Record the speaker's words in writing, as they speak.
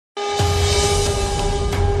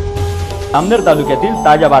जामनेर तालुक्यातील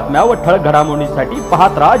ताज्या बातम्या व ठळक घडामोडींसाठी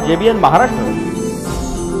पाहत रहा JBN महाराष्ट्र।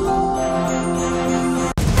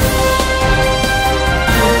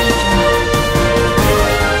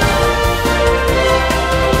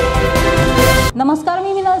 नमस्कार,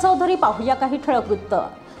 मी मिनल चौधरी। पाहूया काही ठळक वृत्त।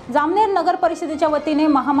 जामनेर नगर परिषदेच्या वतीने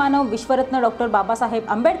महामानव विश्वरत्न डॉक्टर बाबासाहेब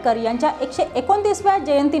आंबेडकर यांच्या 129व्या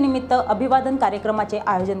जयंतीनिमित्त अभिवादन कार्यक्रमाचे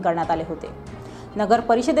आयोजन करण्यात आले होते। नगर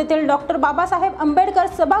परिषदेतील डॉक्टर बाबासाहेब आंबेडकर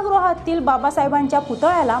सभागृहातील बाबासाहेबांच्या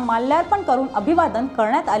पुतळ्याला माल्यार्पण करून अभिवादन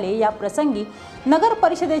करण्यात आले। या प्रसंगी नगर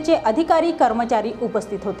परिषदेचे अधिकारी कर्मचारी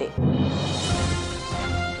उपस्थित होते।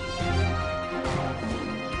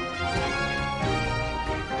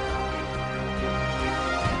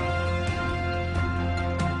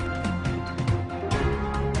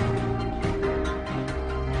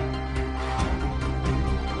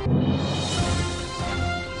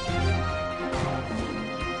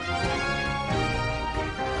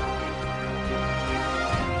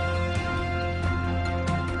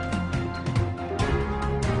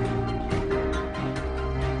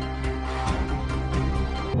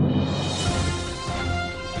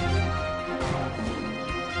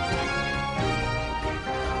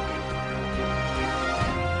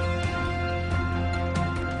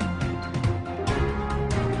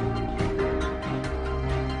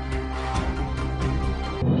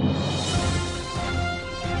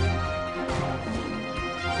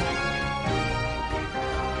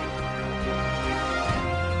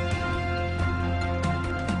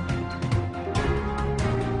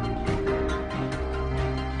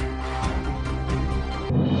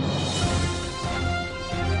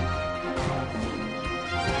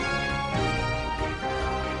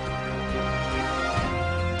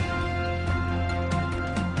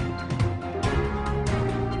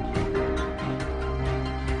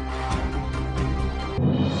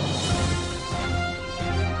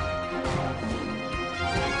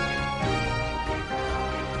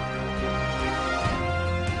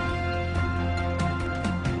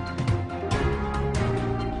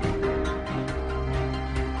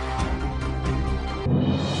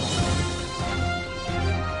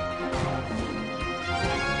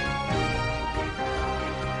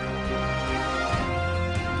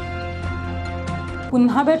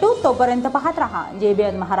 पुन्हा भेटू, तोपर्यंत पाहत रहा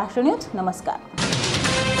JBN महाराष्ट्र न्यूज। नमस्कार।